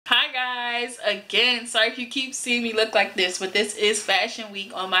guys again. Sorry if you keep seeing me look like this, but this is fashion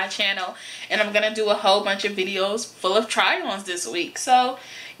week on my channel and I'm gonna do a whole bunch of videos full of try-ons this week. So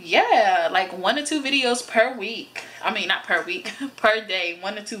yeah, like 1 to 2 videos per week. I mean, not per week, per day,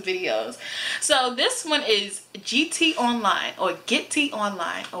 1 to 2 videos. So this one is GT online or Giti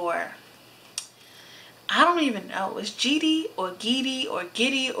online, or I don't even know. It's Giti or Giti or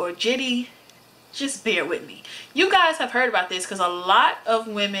Giti or Jitty. Just bear with me. You guys have heard about this because a lot of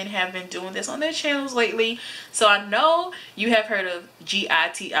women have been doing this on their channels lately. So I know you have heard of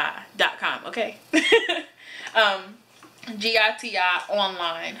Giti.com, okay? Giti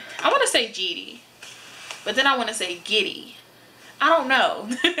online. I want to say Giti, but then I want to say Giti. I don't know.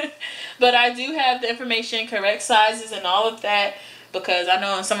 But I do have the information, correct sizes and all of that, because I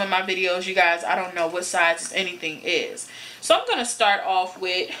know in some of my videos, you guys, I don't know what sizes anything is. So I'm going to start off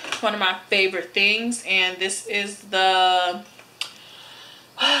with one of my favorite things, and this is the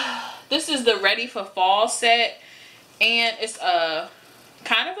Ready for Fall set, and it's a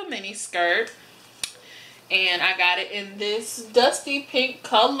kind of a mini skirt, and I got it in this dusty pink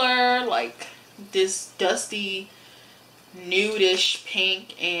color, like this dusty nudish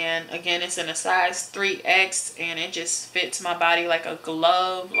pink, and again it's in a size 3X, and it just fits my body like a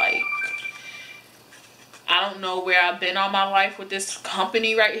glove. Like, I don't know where I've been all my life with this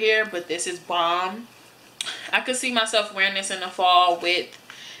company right here, but this is bomb. I could see myself wearing this in the fall with,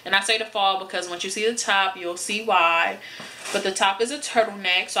 and I say the fall because once you see the top, you'll see why. But the top is a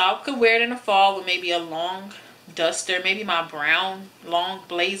turtleneck, so I could wear it in the fall with maybe a long duster, maybe my brown long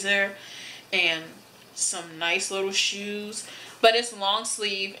blazer, and some nice little shoes. But it's long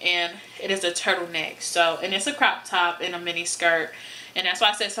sleeve and it is a turtleneck. So, and it's a crop top and a mini skirt. And that's why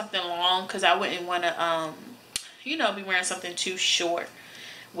I said something long, because I wouldn't want to, you know, be wearing something too short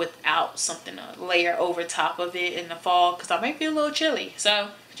without something to layer over top of it in the fall, because I might be a little chilly. So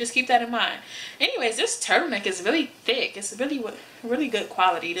just keep that in mind. Anyways, this turtleneck is really thick. It's really good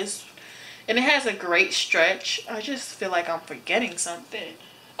quality. And it has a great stretch. I just feel like I'm forgetting something.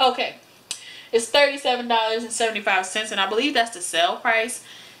 Okay. It's $37.75, and I believe that's the sale price.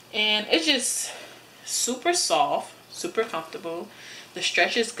 And it's just super soft, super comfortable. The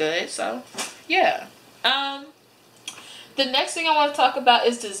stretch is good, so yeah. The next thing I want to talk about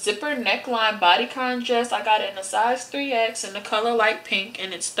is the zipper neckline bodycon dress. I got it in a size 3X in the color light pink,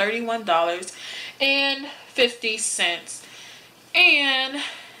 and it's $31.50. And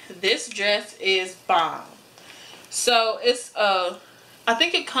this dress is bomb. So it's I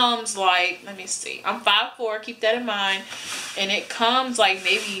think it comes like, let me see, I'm 5'4", keep that in mind, and it comes like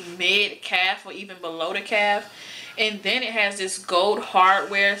maybe mid calf or even below the calf. And then it has this gold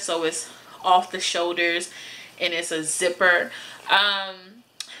hardware, so it's off the shoulders, and it's a zipper.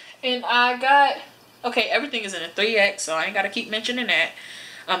 And I got, okay, everything is in a 3X, so I ain't gotta keep mentioning that,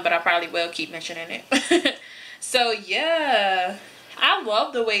 but I probably will keep mentioning it. So yeah, I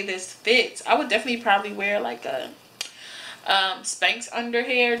love the way this fits. I would definitely probably wear like a Spanx under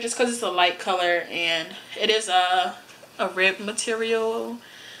here, just because it's a light color, and it is a rib material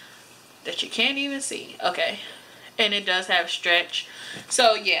that you can't even see. Okay, and it does have stretch.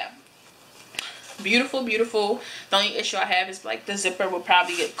 So yeah, beautiful, beautiful. The only issue I have is like the zipper will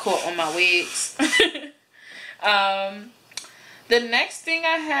probably get caught on my wigs. The next thing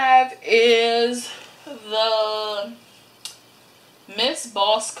I have is the Miss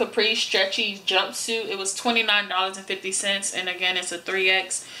Boss Capri Stretchy Jumpsuit. It was $29.50, and again it's a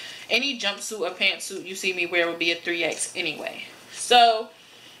 3X. Any jumpsuit or pantsuit you see me wear will be a 3X anyway. So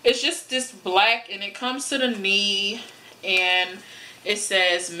it's just this black, and it comes to the knee, and it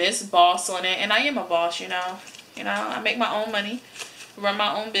says Miss Boss on it. And I am a boss, you know. I make my own money, run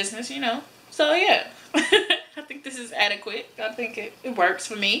my own business, you know. So yeah. I think this is adequate. I think it works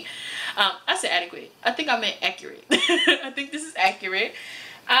for me. I said adequate. I think I meant accurate. I think this is accurate.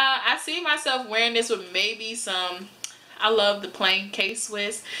 I see myself wearing this with maybe some, I love the plain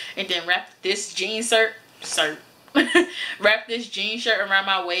K-Swiss, and then wrap this jean wrap this jean shirt around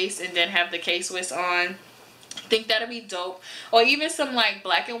my waist, and then have the K-Swiss on. I think that'll be dope. Or even some like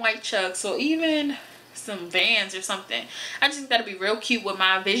black and white Chucks, or even some Vans or something. I just think that'll be real cute with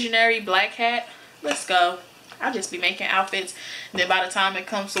my visionary black hat. Let's go. I'll just be making outfits, and then by the time it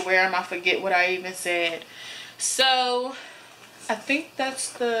comes to wear them, I forget what I even said. So I think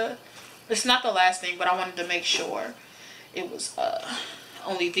that's it's not the last thing, but I wanted to make sure it was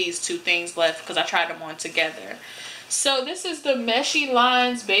only these 2 things left, because I tried them on together. So this is the Meshy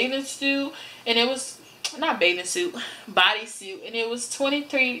Lines bathing suit, and it was not bathing suit, bodysuit, and it was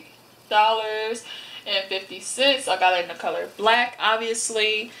 $23.50. I got it in the color black,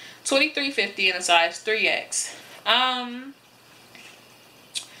 obviously. $23.50 in a size 3X.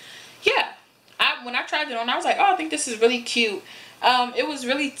 Yeah, when I tried it on, I was like, oh, I think this is really cute. It was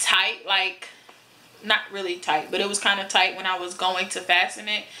really tight, like not really tight, but it was kind of tight when I was going to fasten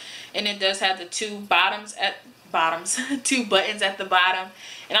it. And it does have the two buttons at the bottom.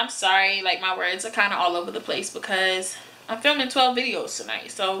 And I'm sorry, like my words are kind of all over the place because I'm filming 12 videos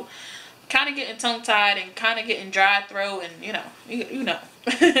tonight, so kind of getting tongue-tied and kind of getting dry throat, and you know.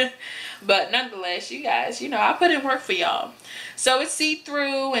 But nonetheless, you guys, I put in work for y'all. So it's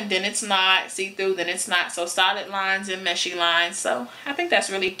see-through and then it's not, see-through then it's not, so solid lines and meshy lines. So I think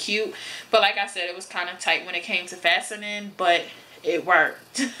that's really cute. But like I said, it was kind of tight when it came to fastening, but it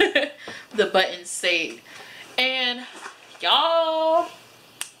worked. The buttons stayed. And y'all,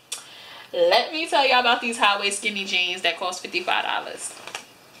 let me tell y'all about these high-waist skinny jeans that cost $55.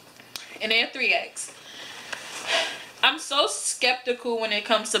 And they're 3X. I'm so skeptical when it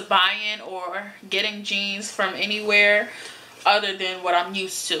comes to buying or getting jeans from anywhere other than what I'm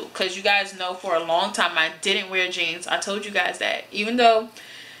used to. Because you guys know for a long time I didn't wear jeans. I told you guys that. Even though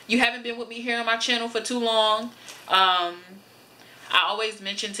you haven't been with me here on my channel for too long, I always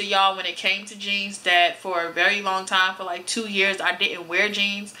mentioned to y'all when it came to jeans that for a very long time, for like 2 years, I didn't wear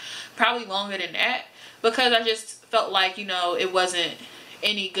jeans. Probably longer than that. Because I just felt like, it wasn't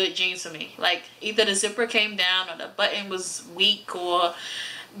any good jeans for me. Like either the zipper came down or the button was weak or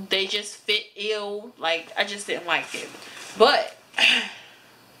they just fit ill. Like I just didn't like it. But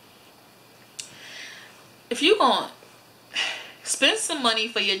if you gonna spend some money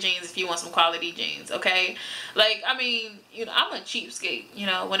for your jeans, if you want some quality jeans, okay? Like, I mean, I'm a cheapskate.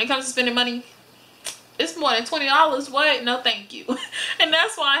 When it comes to spending money, it's more than $20. What? No, thank you. And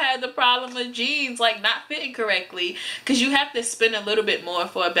that's why I had the problem with jeans, like, not fitting correctly. Because you have to spend a little bit more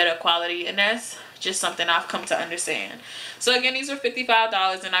for a better quality. And that's just something I've come to understand. So, again, these were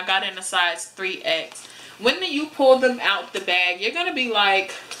 $55. And I got in a size 3X. When you pull them out the bag, you're going to be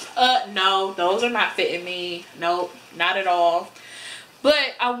like, no, those are not fitting me. Nope, not at all.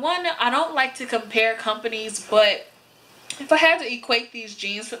 But I don't like to compare companies, but if I had to equate these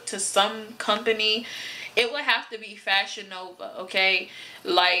jeans to some company, it would have to be Fashion Nova, okay?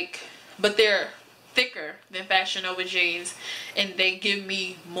 Like, but they're thicker than Fashion Nova jeans, and they give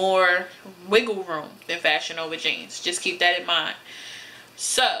me more wiggle room than Fashion Nova jeans. Just keep that in mind.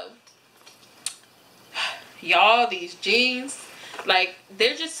 So, y'all, these jeans, like,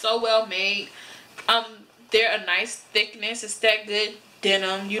 they're just so well made. They're a nice thickness. It's that good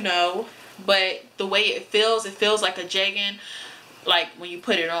denim, but the way it feels like a jegging, like when you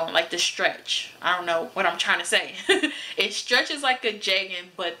put it on, like the stretch. I don't know what I'm trying to say. It stretches like a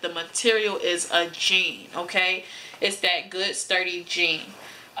jegging, but the material is a jean, okay? It's that good sturdy jean.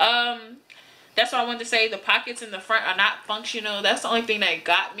 That's what I wanted to say. The pockets in the front are not functional. That's the only thing that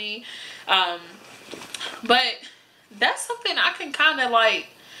got me. But that's something I can kind of like,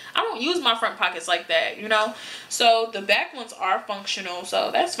 I don't use my front pockets like that, so the back ones are functional, so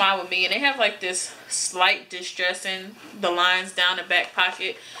that's fine with me. And they have like this slight distress in the lines down the back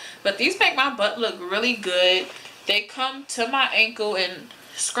pocket, but these make my butt look really good. They come to my ankle and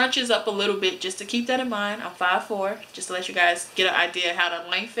scrunches up a little bit, just to keep that in mind. I'm 5'4", just to let you guys get an idea how the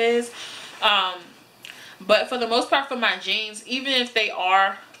length is. But for the most part, for my jeans, even if they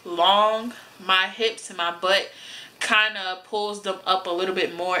are long, my hips and my butt kind of pulls them up a little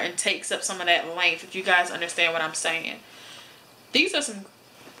bit more and takes up some of that length, if you guys understand what I'm saying. These are some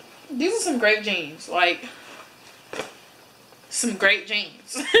great jeans, like some great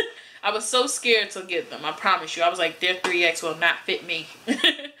jeans. I was so scared to get them, I promise you. I was like, their 3X will not fit me.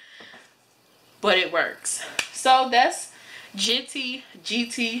 But it works. So that's Giti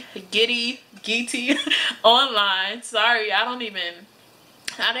online. Sorry, I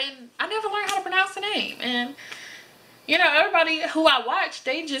never learned how to pronounce the name. And everybody who I watched,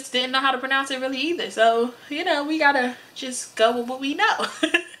 they just didn't know how to pronounce it really either. So, we gotta just go with what we know.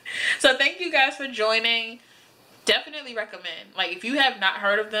 So, thank you guys for joining. Definitely recommend. Like, if you have not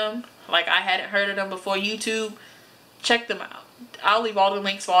heard of them, like I hadn't heard of them before YouTube, check them out. I'll leave all the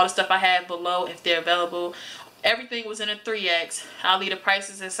links for all the stuff I have below if they're available. Everything was in a 3X. I'll leave the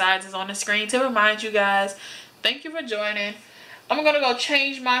prices and sizes on the screen to remind you guys. Thank you for joining. I'm gonna go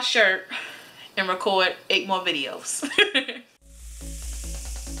change my shirt and record 8 more videos.